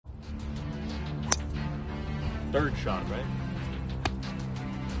Third shot, right?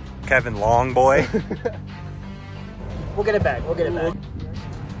 Kevin Long boy. We'll get it back. We'll get it back.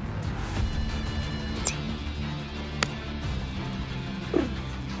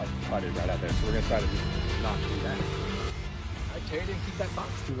 I tried it right out there, so we're gonna try to just not do that. Terry didn't keep that box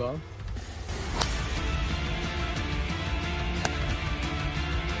too long.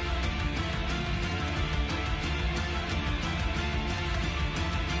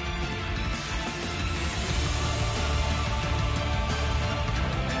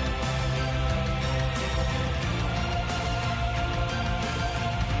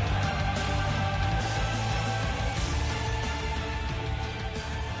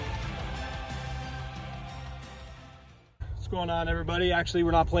 What's going on, everybody? Actually,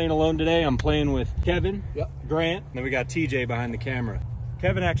 we're not playing alone today. I'm playing with Kevin, Grant, and then we got TJ behind the camera.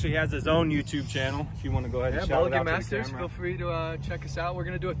 Kevin actually has his own YouTube channel. If you want to go ahead and shout it out. Mulligan Masters. Feel free to check us out. We're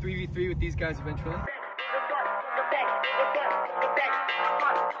gonna do a 3v3 with these guys eventually.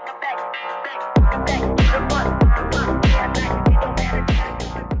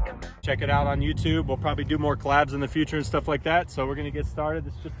 Check it out on YouTube. We'll probably do more collabs in the future and stuff like that. So we're gonna get started.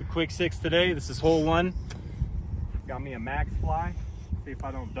 This is just a quick 6 today. This is hole 1. Got me a max fly. See if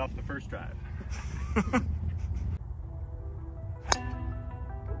I don't duff the first drive. Stay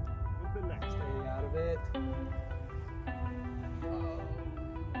out of it.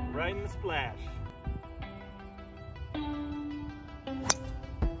 Right in the splash.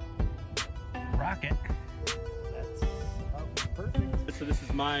 Rocket. That's perfect. So this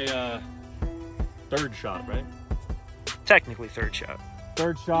is my third shot, right? Technically third shot.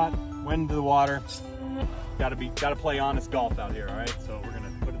 Third shot, went into the water. Gotta play honest golf out here, all right? So we're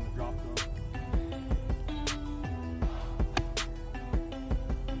gonna put in the drop zone.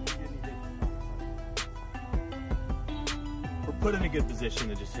 We're put in a good position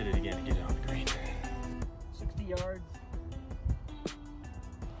to just hit it again and get it on the green. 60 yards. It's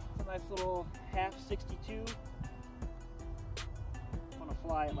a nice little half 62. I want to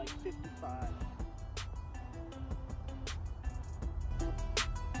fly at like 55.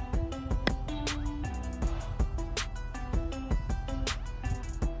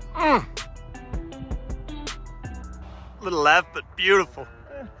 Little left, but beautiful.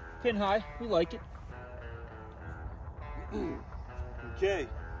 Pin high, we like it. Okay,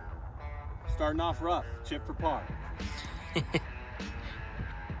 starting off rough, chip for par.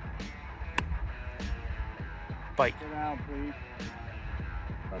 Bite. Get out, please.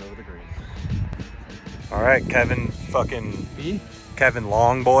 Right over the green. All right, Kevin Kevin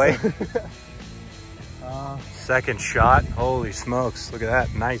Long boy. Second shot. Holy smokes, look at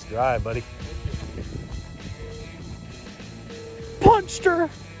that. Nice drive, buddy. Punched her.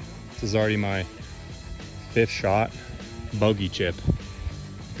 This is already my 5th shot. Bogey chip.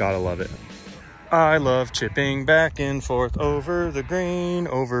 Gotta love it. I love chipping back and forth over the green,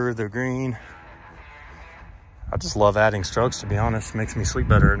 over the green. I just love adding strokes, to be honest. It makes me sleep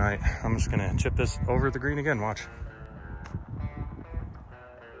better at night. I'm just gonna chip this over the green again, watch.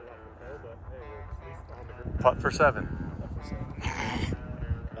 Putt for 7.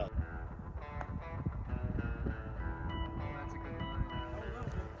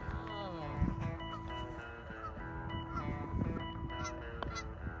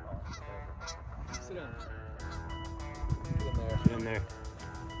 Get in there.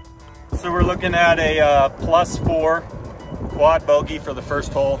 So we're looking at a +4 quad bogey for the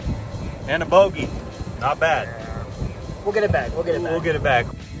first hole. And a bogey. Not bad. We'll get it back. We'll get it back. We'll get it back.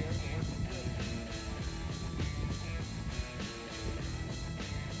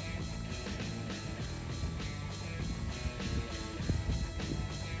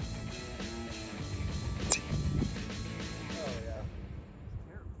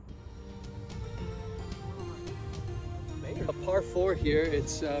 A par 4 here.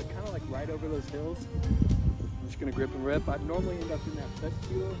 It's kind of like right over those hills. I'm just gonna grip and rip. I'd normally end up in that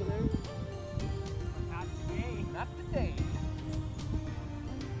fescue over there. Not today. Not today.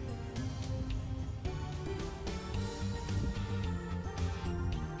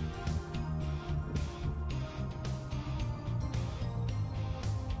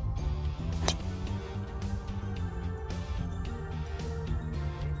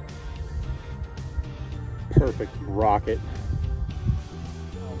 Perfect rocket.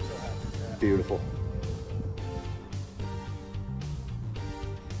 Oh, I'm so happy with that. Beautiful.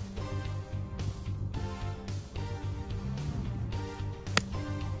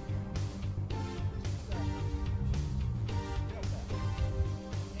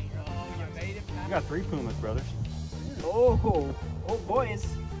 You got 3 pumas, brothers. Oh, boys.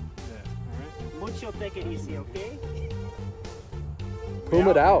 Yeah. All right. Mucho take it easy, okay?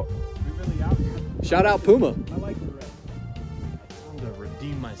 Puma out. We really out here. Shout out Puma. I like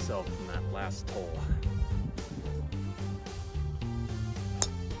redeem myself from that last hole.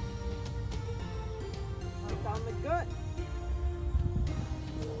 Right down the gut.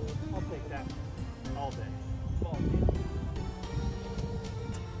 I'll take that all day. Ball game.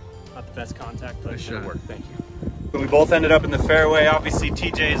 Not the best contact, but it's gonna work. Thank you. So we both ended up in the fairway. Obviously,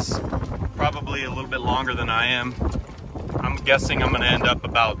 TJ's probably a little bit longer than I am. I'm guessing I'm gonna end up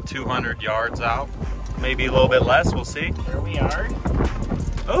about 200 yards out. Maybe a little bit less, we'll see. There we are.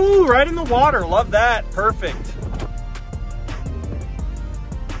 Oh, right in the water, love that, perfect.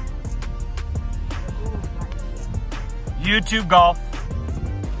 YouTube golf.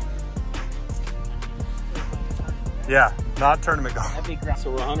 Yeah, not tournament golf.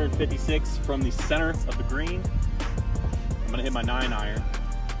 So we're 156 from the center of the green. I'm gonna hit my 9-iron.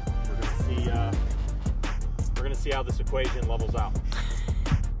 We're gonna see how this equation levels out.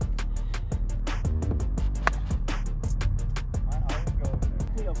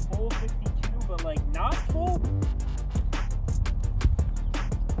 A full 62, but like not full.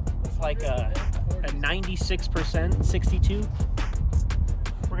 It's like a 96% 62.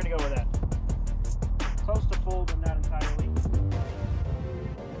 We're gonna go with that. Close to full, but not entirely.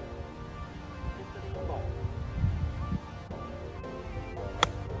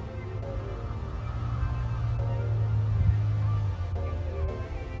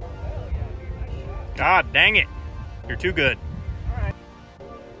 God dang it. You're too good.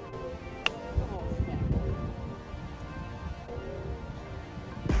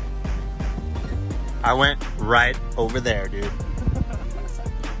 I went right over there, dude.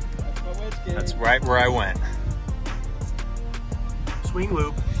 That's right where I went. Swing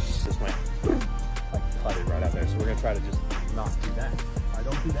loop. Just went like putted right out there. So we're gonna try to just not do that. If I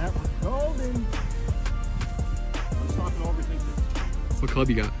don't do that, we're golden. I'm just not gonna overthink this. What club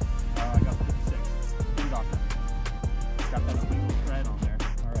you got? I got 56. Spin doctor. It's got that illegal thread on there.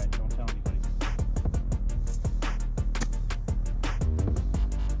 All right, don't tell anybody.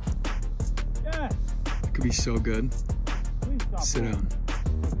 Yes. It could be so good. Please stop. Sit down.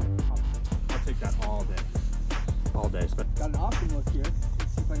 I'll take that all day. All day. Got an option look here.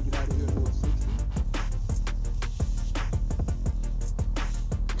 Let's see if I can get out of here at a little 60.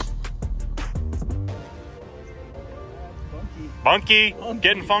 Bunky.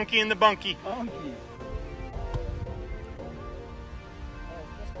 Getting funky in the bunky.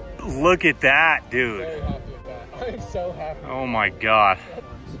 Look at that, dude. Very happy with that. I'm so happy. Oh my God.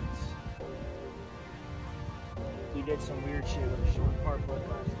 We did some weird shit with a short par putt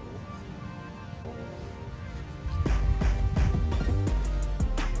last week.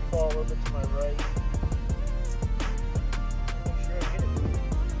 Fall over to my right. Make sure I get it.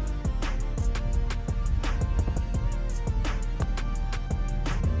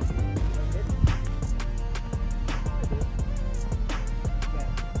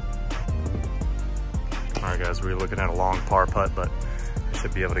 All right, guys, we're looking at a long par putt, but I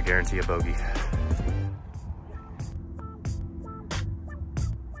should be able to guarantee a bogey.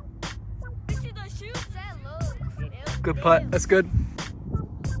 Good putt. That's good.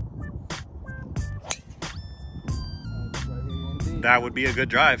 That would be a good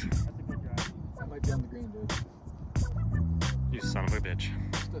drive. That's a good drive. That might be on the green, dude. You son of a bitch.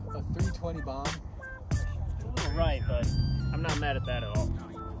 Just a 320 bomb. It's a little right, but I'm not mad at that at all.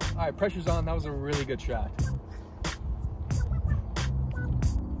 All right, pressure's on. That was a really good shot.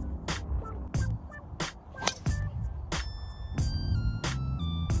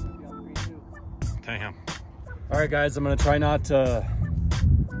 Damn. All right, guys, I'm gonna try not to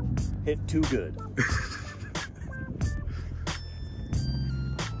hit too good.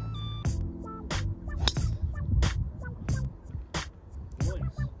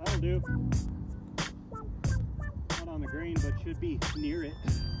 That'll do. Not on the green, but should be near it.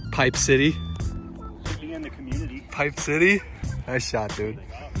 Pipe City. Should be in the community. Pipe City. Nice shot, dude.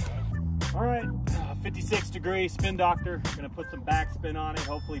 All right, 56 degree spin doctor. Gonna put some backspin on it.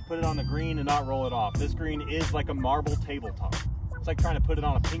 Hopefully put it on the green and not roll it off. This green is like a marble tabletop. It's like trying to put it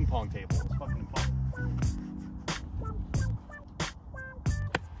on a ping pong table. It's fucking impossible.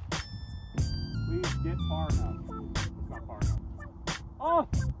 Please get far enough. It's not far enough. Oh!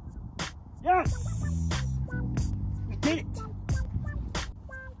 Yes! We did it!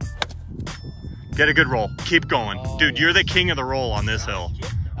 Get a good roll. Keep going. Dude, you're the king of the roll on this hill.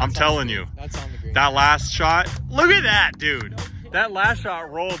 I'm telling you. That's on the green. That last shot, look at that, dude. That last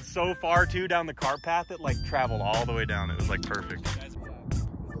shot rolled so far too down the cart path, it like traveled all the way down. It was like perfect.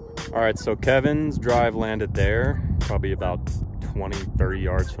 All right, so Kevin's drive landed there, probably about 20, 30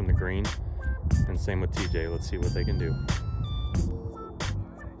 yards from the green. And same with TJ. Let's see what they can do.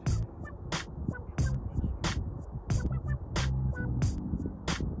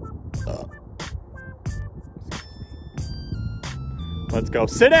 Let's go.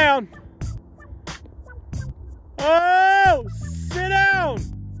 Sit down. Oh, sit down.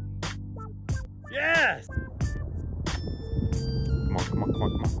 Yes. Come on, come on, come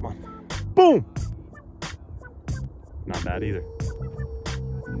on, come on, come on. Boom. Not bad either. All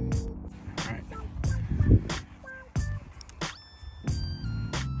right.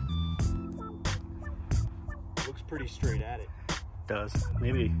 Looks pretty straight at it. Does.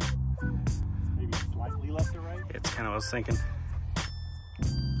 Maybe Slightly left or right. it's kind of what I was thinking.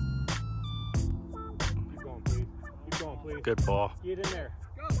 Keep going, please. Keep going, please. Good ball. Get in there.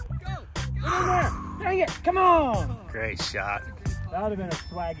 Go, go, go. Get in there. Dang it. Come on. Great shot. That would have been a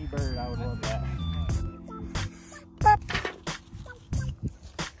swaggy bird. I would love that.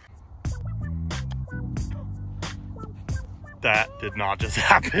 That did not just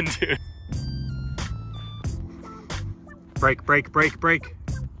happen, dude. Break, break, break, break.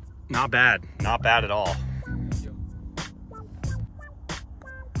 Not bad. Not bad at all.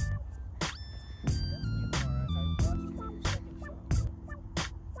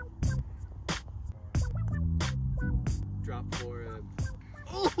 Drop for him.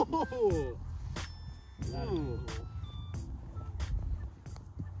 Oh! Ooh.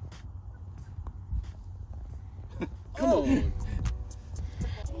 Come on.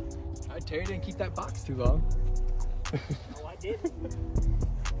 Alright, Terry didn't keep that box too long. Oh, I did.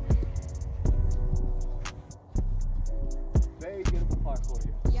 Very good par for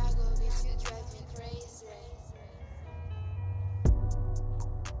you.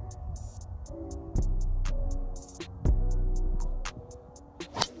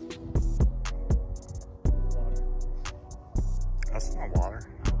 That's not water.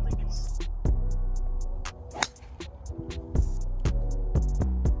 I don't think it's.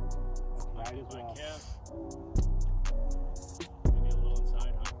 Right as well. Maybe a little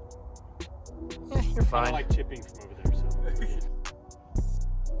inside, huh? Yeah, you're I fine. like chipping from over there, so.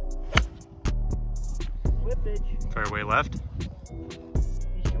 Whippage. Fairway left.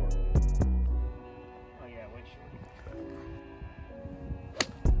 He's short. Oh yeah, way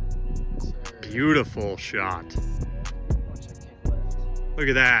short. Beautiful shot. Watch that kick left. Look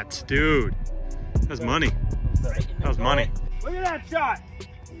at that, dude. That's money. That was money. Look at that shot.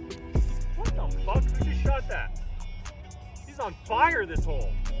 What the fuck? Who just shot that? He's on fire this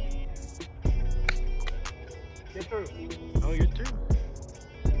hole. Get through. Oh, you're through.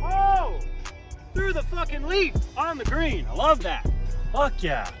 Oh! Through the fucking leaf on the green. I love that. Fuck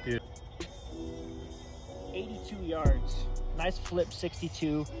yeah, dude. 82 yards. Nice flip,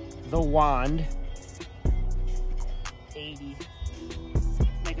 62. The wand. 80.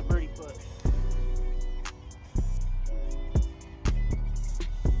 Make a birdie putt.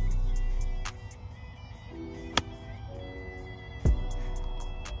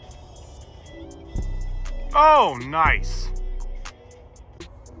 Oh, nice.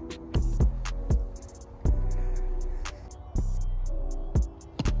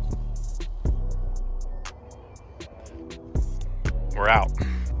 We're out.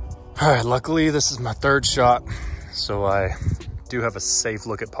 All right, luckily this is my third shot, so I do have a safe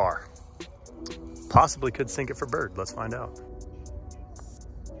look at par. Possibly could sink it for bird. Let's find out.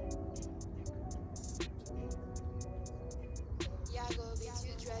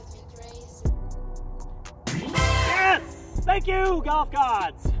 Yes! Thank you, golf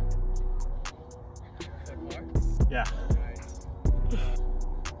gods. Yeah.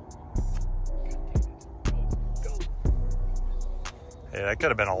 Hey, that could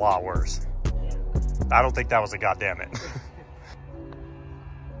have been a lot worse. I don't think that was a goddamn it.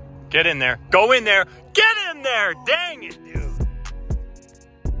 Get in there. Go in there. Get in there. Dang it, dude.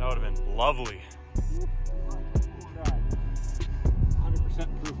 That would have been lovely. 100%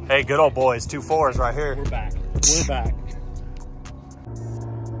 improvement. Hey, good old boys. 2 4s right here. We're back. We're back.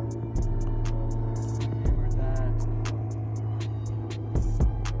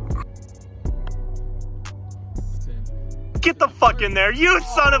 Get the fuck in there, you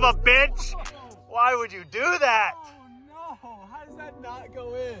son of a bitch! Why would you do that? Oh no! How does that not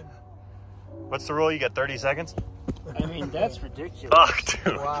go in? What's the rule? You get 30 seconds? I mean, that's ridiculous. Fuck,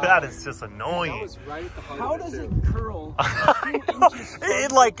 dude. Wow. That is just That annoying. was right at the heart How of does it, it too. curl?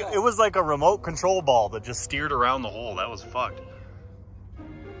 It was like a remote control ball that just steered around the hole. That was fucked.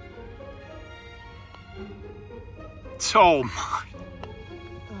 Oh my.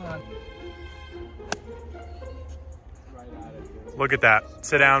 Right at it, dude. Look at that.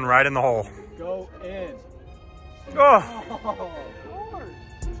 Sit down right in the hole. Go in. Oh. Oh, of course.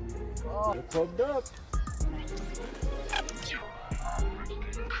 Oh, it's hooked up.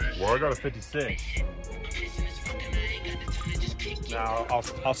 Well, I got a 56. No,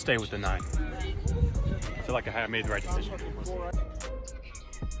 I'll stay with the 9. I feel like I made the right decision.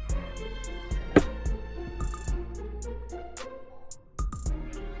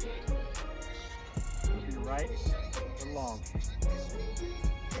 Right or long?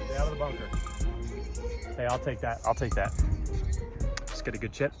 Stay out of the bunker. Hey, I'll take that. I'll take that. Just get a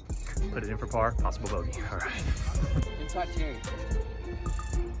good chip, put it in for par, possible bogey. All right. Inside Terry.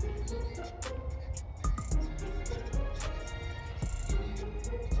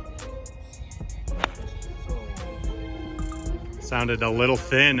 Sounded a little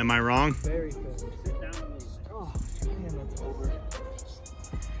thin, am I wrong? Very thin. Sit down a little bit. Oh, man, that's over.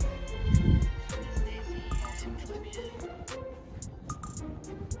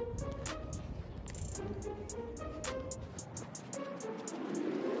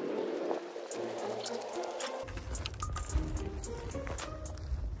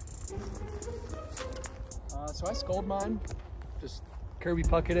 So I scold mine, just Kirby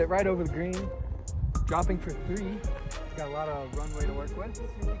pucket it right over the green, dropping for 3. Got a lot of runway to work with. Let's see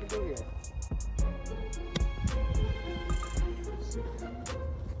what we can do here.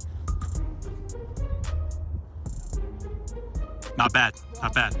 Not bad,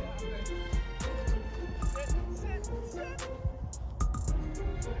 not bad.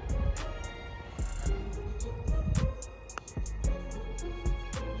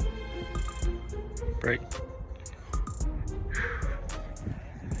 Break.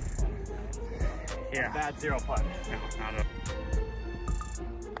 Yeah, bad 0 putt.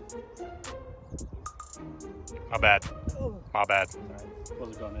 My bad. My bad. Alright,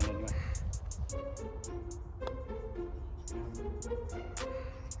 wasn't going in anyway.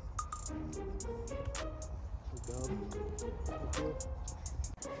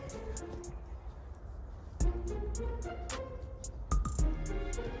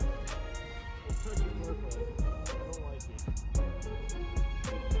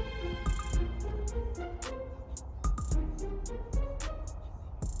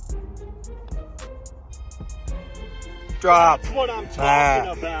 Drop. That's what I'm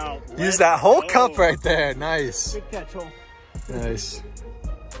talking about. Use that whole cup right there. Nice. Good catch, hole. Nice.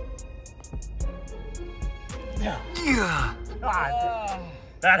 Yeah.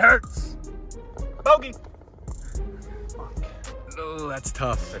 That hurts. Bogey. Oh, that's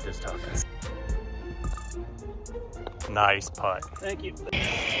tough. That is tough. Nice putt. Thank you.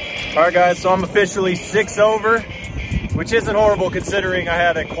 All right, guys, so I'm officially 6 over, which isn't horrible considering I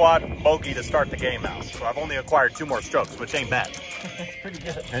had a quad bogey to start the game out. So I've only acquired 2 more strokes, which ain't bad. Pretty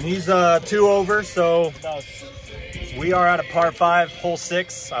good. And he's 2 over, so we are at a par 5, hole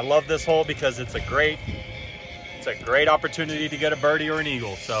 6. I love this hole because it's a great opportunity to get a birdie or an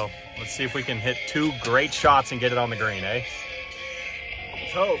eagle. So let's see if we can hit 2 great shots and get it on the green, eh?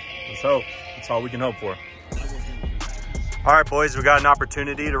 Let's hope. Let's hope. That's all we can hope for. All right, boys, we got an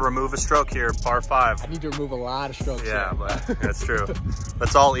opportunity to remove a stroke here, par 5. I need to remove a lot of strokes. Yeah, here. but that's true.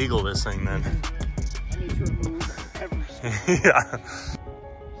 Let's all eagle this thing then. I need to remove every stroke. Yeah.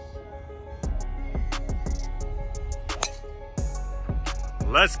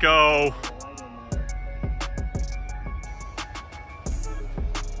 Let's go.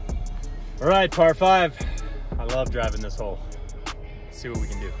 All right, par 5. I love driving this hole. Let's see what we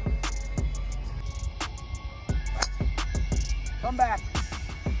can do. Come back.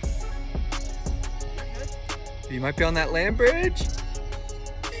 You might be on that land bridge.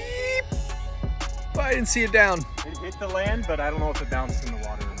 Beep. I didn't see it down. It hit the land, but I don't know if it bounced in the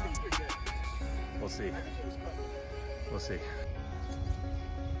water or not. We'll see. We'll see.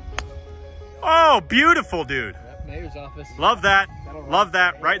 Oh, beautiful, dude. Yep, mayor's office. Love that. Love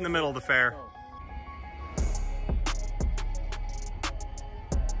that. Right in the middle of the fair.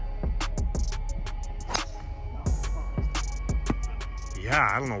 Yeah,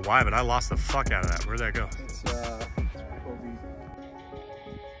 I don't know why, but I lost the fuck out of that. Where'd that go? It's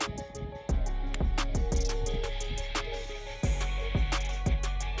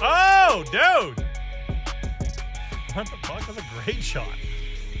Oh, dude! What the fuck? That's a great shot.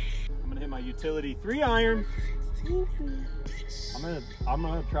 I'm gonna hit my utility 3-iron. I'm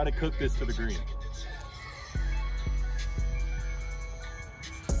gonna try to cook this to the green.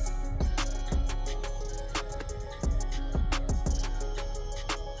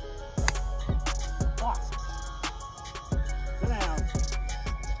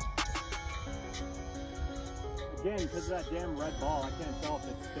 Again, because of that damn red ball, I can't tell if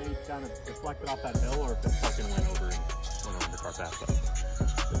it stayed kind of deflected off that hill or if it fucking went over and went on the car path. But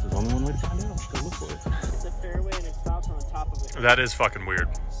this is only one way to find out. Let's go look for it. It's a fairway and it stops on the top of it. That is fucking weird.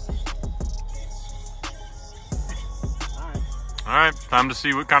 Alright. All right, time to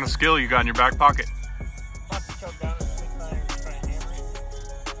see what kind of skill you got in your back pocket. About to choke down a 6-iron, try and hammer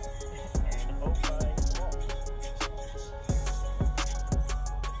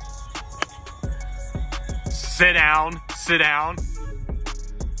Sit down, sit down.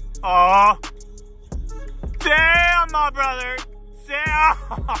 Oh, damn, my brother. Damn.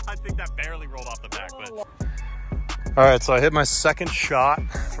 I think that barely rolled off the back, but. All right, so I hit my second shot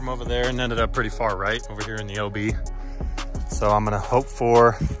from over there and ended up pretty far right over here in the OB. So I'm gonna hope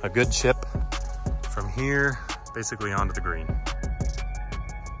for a good chip from here, basically onto the green.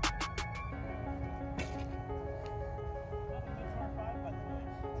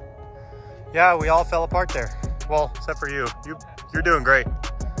 Yeah, we all fell apart there. Well, except for you. You're doing great.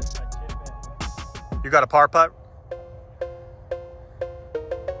 You got a par putt?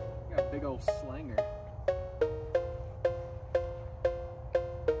 Got a big old slanger.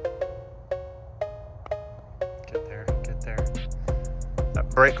 Get there, get there. That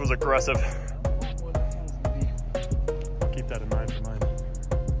break was aggressive. Keep that in mind for mine.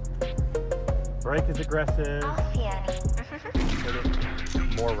 Break is aggressive. Hit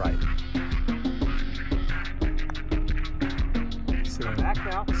it more right. Back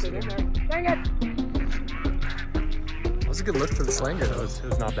now, sit in there. Dang it! That was a good look for the slanger, though. It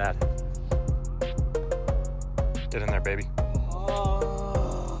was not bad. Get in there, baby.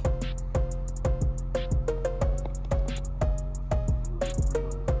 Oh.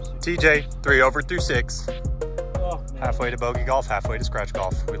 TJ, 3 over through 6. Oh, Halfway to bogey golf, halfway to scratch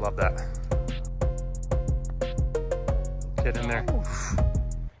golf. We love that. Get in there.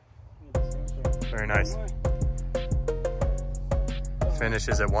 Very nice.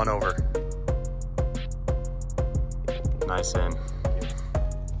 Finishes at 1 over. Nice in.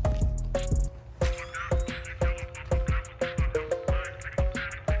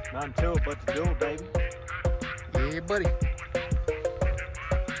 Nothing to it but to do it, baby. Yeah, buddy.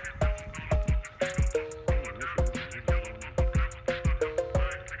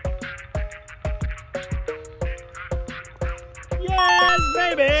 Yes,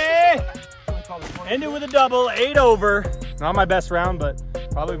 baby! Ended with a double, 8 over. Not my best round, but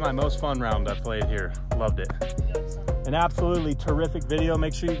probably my most fun round I've played here. Loved it. An absolutely terrific video.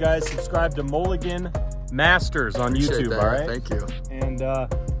 Make sure you guys subscribe to Mulligan Masters on YouTube, that. all right? Thank you. And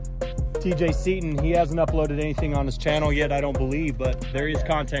TJ Seaton, he hasn't uploaded anything on his channel yet, I don't believe, but there is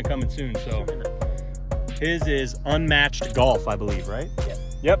content coming soon, so. His is Unmatched Golf, I believe, right?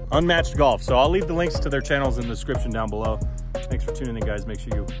 Yep, Unmatched Golf. So I'll leave the links to their channels in the description down below. Thanks for tuning in, guys. Make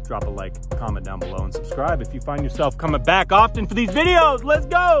sure you drop a like, comment down below, and subscribe if you find yourself coming back often for these videos. Let's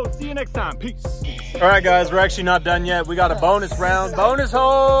go. See you next time. Peace. All right, guys, we're actually not done yet. We got a bonus round, bonus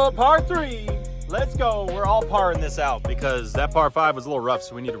hole, par 3. Let's go. We're all parring this out because that par 5 was a little rough,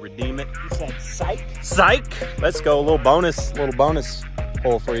 so we need to redeem it. You said psych? Psych. Let's go. A little bonus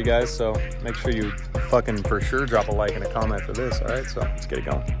hole for you guys. So make sure you fucking for sure drop a like and a comment for this. All right, so let's get it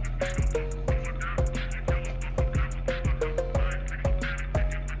going.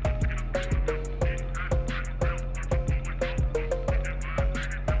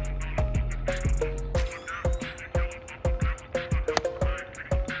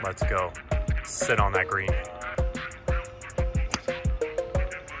 Let's go. Sit on that green.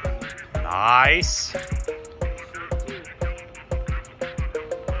 Nice.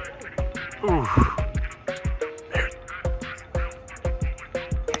 Ooh. There.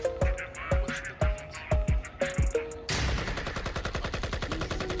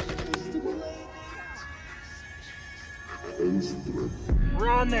 We're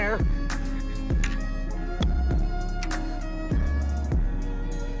on there.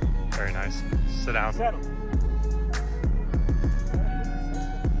 Very nice. Sit down. Settle.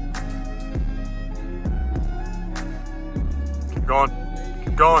 Keep going.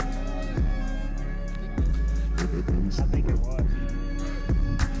 Keep going. I think it was.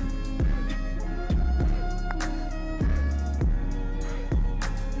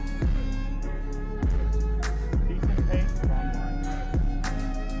 Decent pace from line.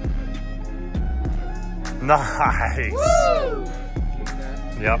 Nice. Woo!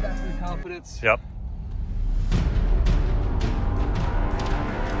 Yep. Confidence. Yep.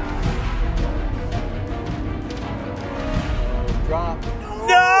 Drop. No!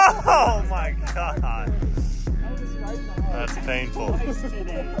 Oh my God. That was right in the heart. That's painful. Twice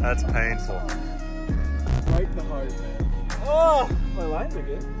today. That's painful. Right in the heart, man. Oh, my lines are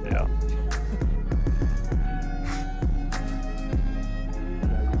good. Yeah.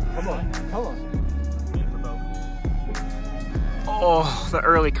 Come on. Come on. Oh, the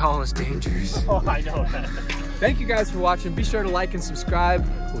early call is dangerous. Oh, I know that. Thank you guys for watching. Be sure to like and subscribe.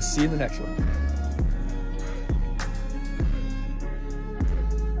 We'll see you in the next one.